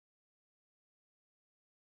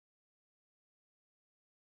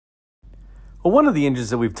Well, one of the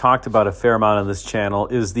engines that we've talked about a fair amount on this channel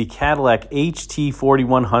is the Cadillac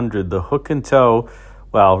HT4100, the hook and toe,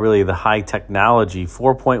 well, really the high technology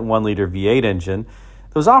 4.1 liter V8 engine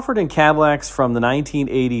that was offered in Cadillacs from the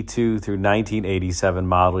 1982 through 1987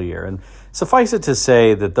 model year. And suffice it to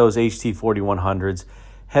say that those HT4100s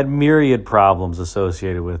had myriad problems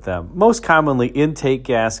associated with them. Most commonly intake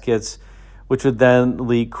gaskets, which would then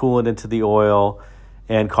leak coolant into the oil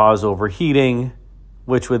and cause overheating,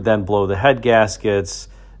 which would then blow the head gaskets.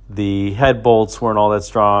 The head bolts weren't all that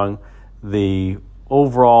strong. The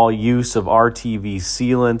overall use of RTV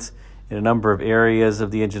sealant in a number of areas of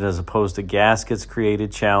the engine as opposed to gaskets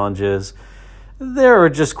created challenges. There were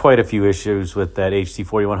just quite a few issues with that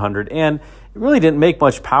HT4100, and it really didn't make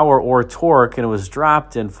much power or torque, and it was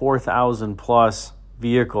dropped in 4,000 plus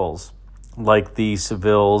vehicles like the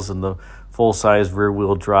Sevilles and the full-size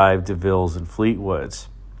rear-wheel drive DeVilles and Fleetwoods.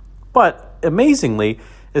 But amazingly,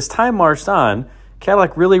 as time marched on,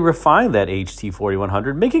 Cadillac really refined that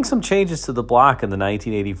HT4100, making some changes to the block in the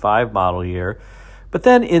 1985 model year. But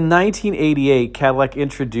then in 1988, Cadillac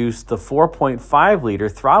introduced the 4.5-liter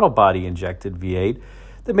throttle body injected V8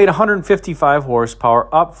 that made 155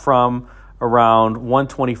 horsepower, up from around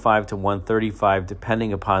 125 to 135,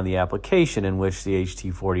 depending upon the application in which the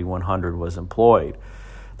HT4100 was employed.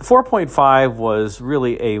 The 4.5 was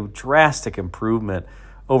really a drastic improvement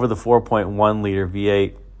over the 4.1-liter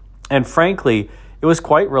V8, and frankly, it was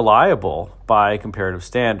quite reliable by comparative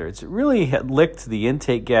standards. It really had licked the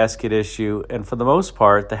intake gasket issue, and for the most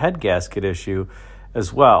part, the head gasket issue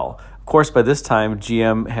as well. Of course, by this time,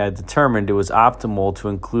 GM had determined it was optimal to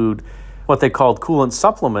include what they called coolant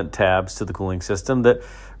supplement tabs to the cooling system that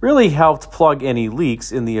really helped plug any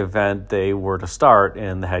leaks in the event they were to start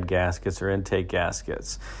in the head gaskets or intake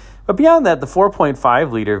gaskets. But beyond that, the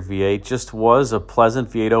 4.5-liter V8 just was a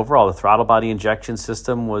pleasant V8 overall. The throttle body injection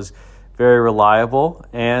system was very reliable,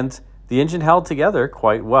 and the engine held together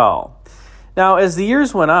quite well. Now, as the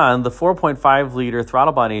years went on, the 4.5-liter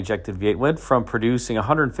throttle body injected V8 went from producing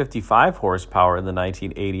 155 horsepower in the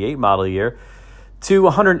 1988 model year to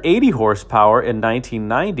 180 horsepower in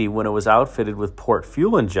 1990 when it was outfitted with port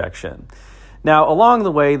fuel injection. Now, along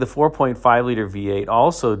the way, the 4.5-liter V8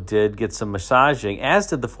 also did get some massaging, as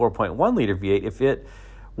did the 4.1-liter V8 if it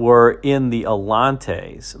were in the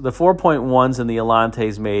Allantes. The 4.1s in the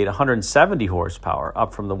Allantes made 170 horsepower,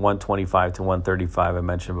 up from the 125 to 135 I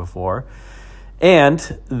mentioned before. And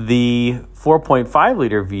the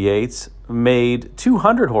 4.5-liter V8s made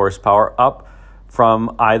 200 horsepower, up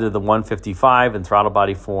from either the 155 in throttle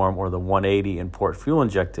body form or the 180 in port fuel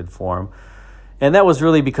injected form. And that was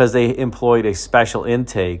really because they employed a special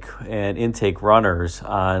intake and intake runners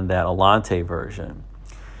on that Allante version.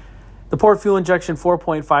 The port fuel injection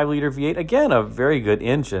 4.5-liter V8, again, a very good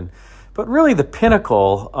engine. But really the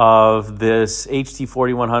pinnacle of this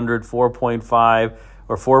HT4100 4.5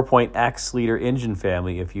 or 4.x liter engine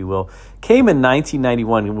family, if you will, came in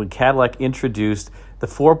 1991 when Cadillac introduced the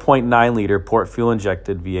 4.9-liter port fuel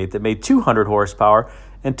injected V8 that made 200 horsepower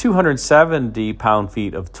and 270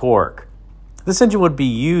 pound-feet of torque. This engine would be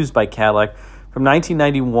used by Cadillac from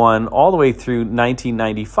 1991 all the way through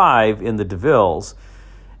 1995 in the DeVilles.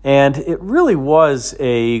 And it really was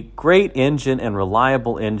a great engine and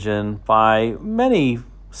reliable engine by many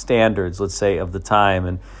standards, let's say, of the time.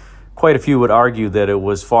 And quite a few would argue that it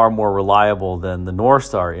was far more reliable than the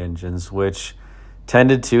Northstar engines, which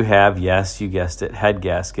tended to have, yes, you guessed it, head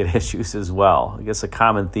gasket issues as well. I guess a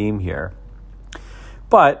common theme here.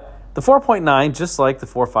 But the 4.9, just like the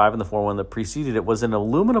 4.5 and the 4.1 that preceded it, was an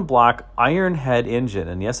aluminum block iron head engine.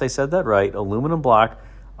 And yes, I said that right, aluminum block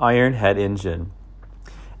iron head engine.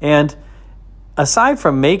 And aside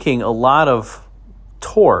from making a lot of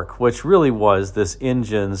torque, which really was this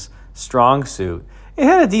engine's strong suit, it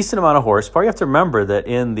had a decent amount of horsepower. You have to remember that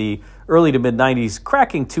in the early to mid-90s,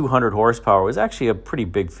 cracking 200 horsepower was actually a pretty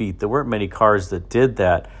big feat. There weren't many cars that did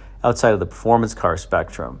that outside of the performance car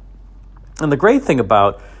spectrum. And the great thing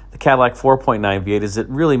about the Cadillac 4.9 V8 is it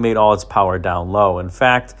really made all its power down low. In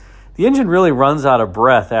fact, the engine really runs out of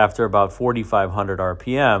breath after about 4,500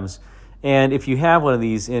 RPMs. And if you have one of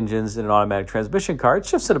these engines in an automatic transmission car, it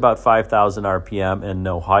shifts at about 5,000 RPM and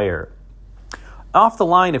no higher. Off the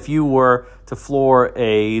line, if you were to floor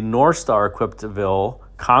a Northstar-equipped DeVille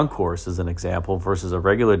Concourse, as an example, versus a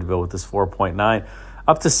regular DeVille with this 4.9,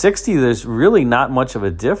 up to 60, there's really not much of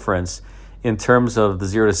a difference in terms of the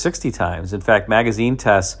 0 to 60 times. In fact, magazine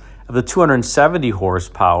tests of the 270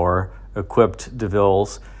 horsepower equipped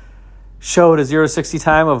DeVilles showed a 0 to 60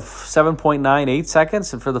 time of 7.98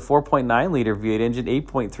 seconds, and for the 4.9-liter V8 engine,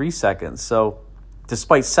 8.3 seconds. So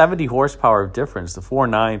despite 70 horsepower of difference, the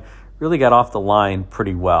 4.9 really got off the line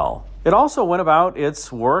pretty well. It also went about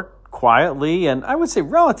its work quietly and I would say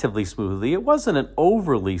relatively smoothly. It wasn't an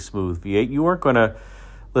overly smooth V8. You weren't going to,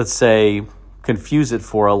 let's say, confuse it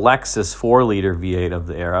for a Lexus 4-liter V8 of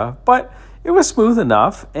the era, but it was smooth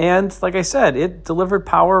enough. And like I said, it delivered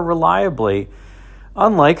power reliably,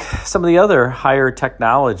 unlike some of the other higher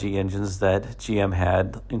technology engines that GM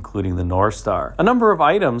had, including the Northstar. A number of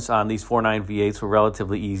items on these 4.9 V8s were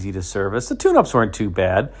relatively easy to service. The tune-ups weren't too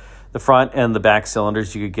bad. The front and the back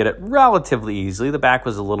cylinders, you could get it relatively easily. The back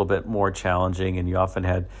was a little bit more challenging, and you often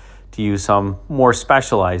had to use some more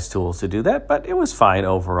specialized tools to do that, but it was fine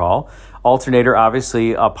overall. Alternator,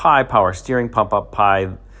 obviously, up high. Power steering pump up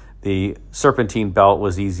high. The serpentine belt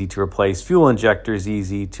was easy to replace. Fuel injectors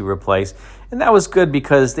easy to replace. And that was good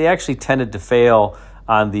because they actually tended to fail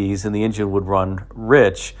on these and the engine would run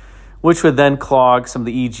rich, which would then clog some of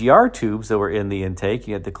the EGR tubes that were in the intake.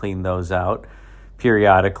 You had to clean those out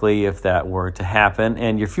periodically if that were to happen,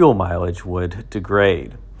 and your fuel mileage would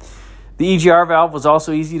degrade. The EGR valve was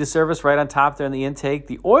also easy to service right on top there in the intake.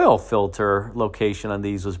 The oil filter location on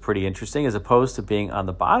these was pretty interesting as opposed to being on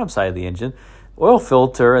the bottom side of the engine. The oil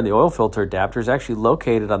filter and the oil filter adapter is actually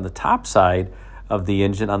located on the top side of the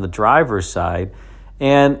engine on the driver's side.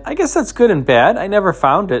 And I guess that's good and bad. I never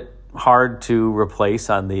found it hard to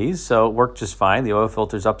replace on these, so it worked just fine. The oil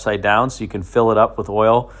filter's upside down so you can fill it up with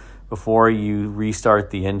oil before you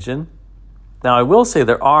restart the engine. Now, I will say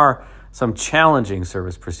there are some challenging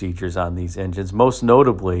service procedures on these engines. Most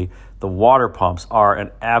notably, the water pumps are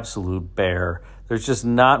an absolute bear. There's just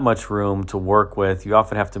not much room to work with. You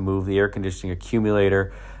often have to move the air conditioning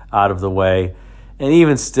accumulator out of the way. And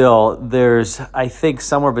even still, there's, I think,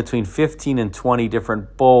 somewhere between 15 and 20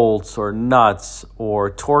 different bolts or nuts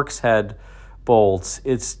or Torx head bolts.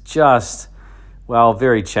 It's just, well,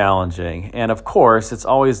 very challenging. And of course, it's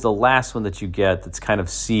always the last one that you get that's kind of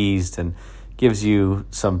seized and gives you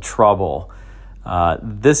some trouble.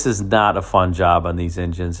 This is not a fun job on these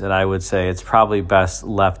engines, and I would say it's probably best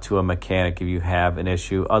left to a mechanic if you have an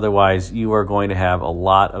issue. Otherwise, you are going to have a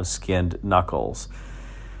lot of skinned knuckles.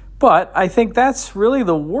 But I think that's really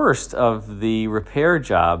the worst of the repair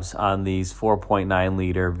jobs on these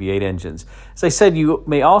 4.9-liter V8 engines. As I said, you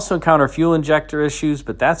may also encounter fuel injector issues,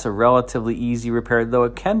 but that's a relatively easy repair, though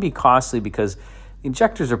it can be costly because the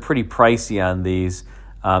injectors are pretty pricey on these.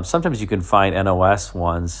 Sometimes you can find NOS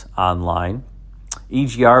ones online.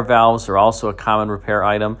 EGR valves are also a common repair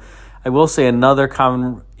item. I will say another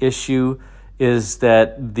common issue is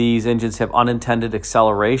that these engines have unintended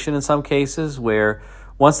acceleration in some cases, where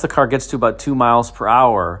once the car gets to about 2 miles per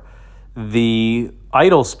hour, the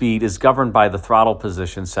idle speed is governed by the throttle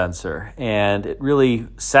position sensor, and it really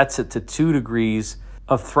sets it to 2 degrees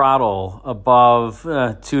of throttle above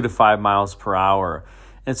 2 to 5 miles per hour.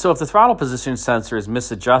 And so if the throttle position sensor is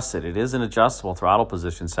misadjusted, it is an adjustable throttle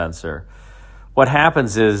position sensor, what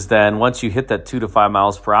happens is then once you hit that 2 to 5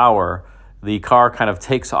 miles per hour, the car kind of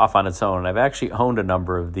takes off on its own. And I've actually owned a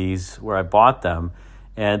number of these where I bought them,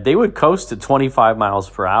 and they would coast to 25 miles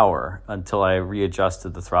per hour until I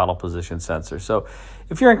readjusted the throttle position sensor. So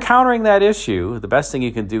if you're encountering that issue, the best thing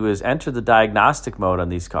you can do is enter the diagnostic mode on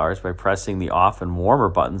these cars by pressing the off and warmer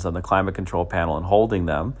buttons on the climate control panel and holding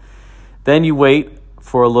them. Then you wait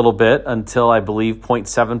for a little bit until I believe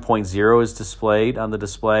 0.7.0 is displayed on the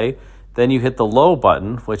display. Then you hit the low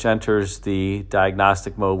button, which enters the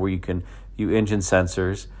diagnostic mode where you can view engine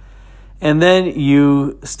sensors. And then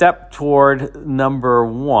you step toward number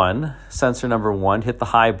 1, sensor number 1, hit the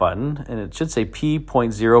high button, and it should say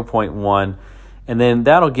P.0.1, and then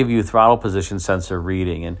that'll give you throttle position sensor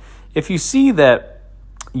reading. And if you see that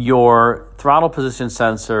your throttle position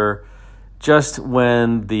sensor, just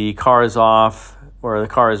when the car is off or the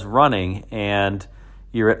car is running and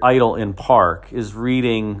you're at idle in park, is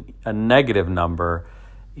reading a negative number,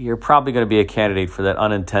 you're probably going to be a candidate for that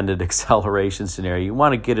unintended acceleration scenario. You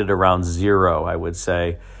want to get it around 0, I would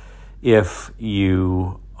say, if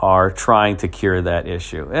you are trying to cure that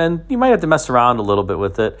issue. And you might have to mess around a little bit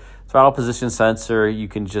with it. Throttle position sensor, you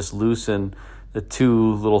can just loosen the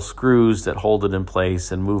 2 little screws that hold it in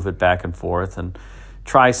place and move it back and forth and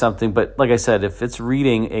try something. But like I said, if it's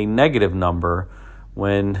reading a negative number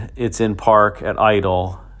when it's in park at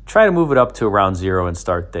idle, try to move it up to around 0 and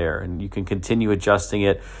start there. And you can continue adjusting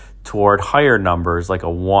it toward higher numbers, like a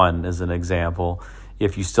 1 as an example,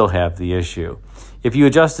 if you still have the issue. If you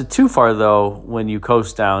adjust it too far, though, when you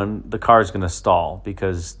coast down, the car is going to stall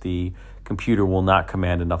because the computer will not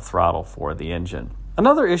command enough throttle for the engine.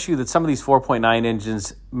 Another issue that some of these 4.9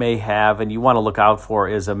 engines may have and you want to look out for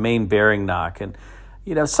is a main bearing knock. And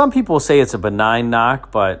You know, some people say it's a benign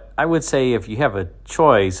knock, but I would say if you have a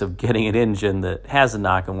choice of getting an engine that has a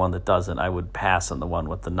knock and one that doesn't, I would pass on the one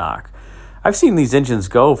with the knock. I've seen these engines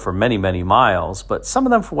go for many, many miles, but some of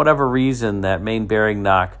them, for whatever reason, that main bearing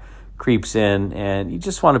knock creeps in, and you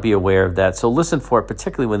just want to be aware of that. So listen for it,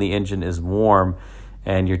 particularly when the engine is warm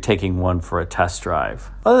and you're taking one for a test drive.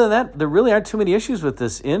 Other than that, there really aren't too many issues with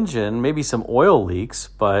this engine, maybe some oil leaks,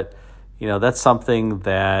 but you know, that's something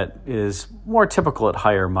that is more typical at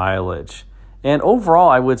higher mileage. And overall,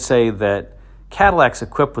 I would say that Cadillacs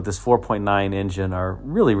equipped with this 4.9 engine are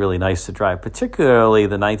really, really nice to drive, particularly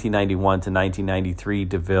the 1991 to 1993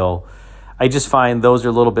 DeVille. I just find those are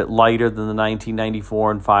a little bit lighter than the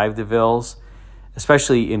 1994 and 5 DeVilles,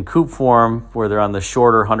 especially in coupe form, where they're on the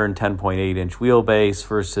shorter 110.8-inch wheelbase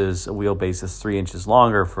versus a wheelbase that's 3 inches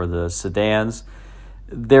longer for the sedans.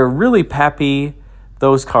 They're really peppy.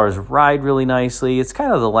 Those cars ride really nicely. It's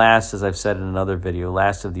kind of the last, as I've said in another video,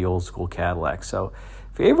 last of the old school Cadillac. So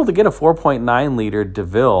if you're able to get a 4.9-liter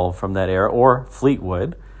DeVille from that era, or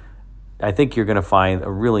Fleetwood, I think you're going to find a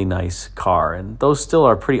really nice car. And those still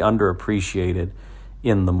are pretty underappreciated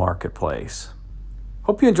in the marketplace.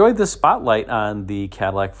 Hope you enjoyed this spotlight on the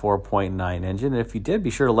Cadillac 4.9 engine. And if you did, be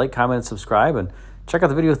sure to like, comment, and subscribe. And check out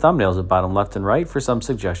the video thumbnails at bottom left and right for some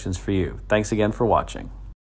suggestions for you. Thanks again for watching.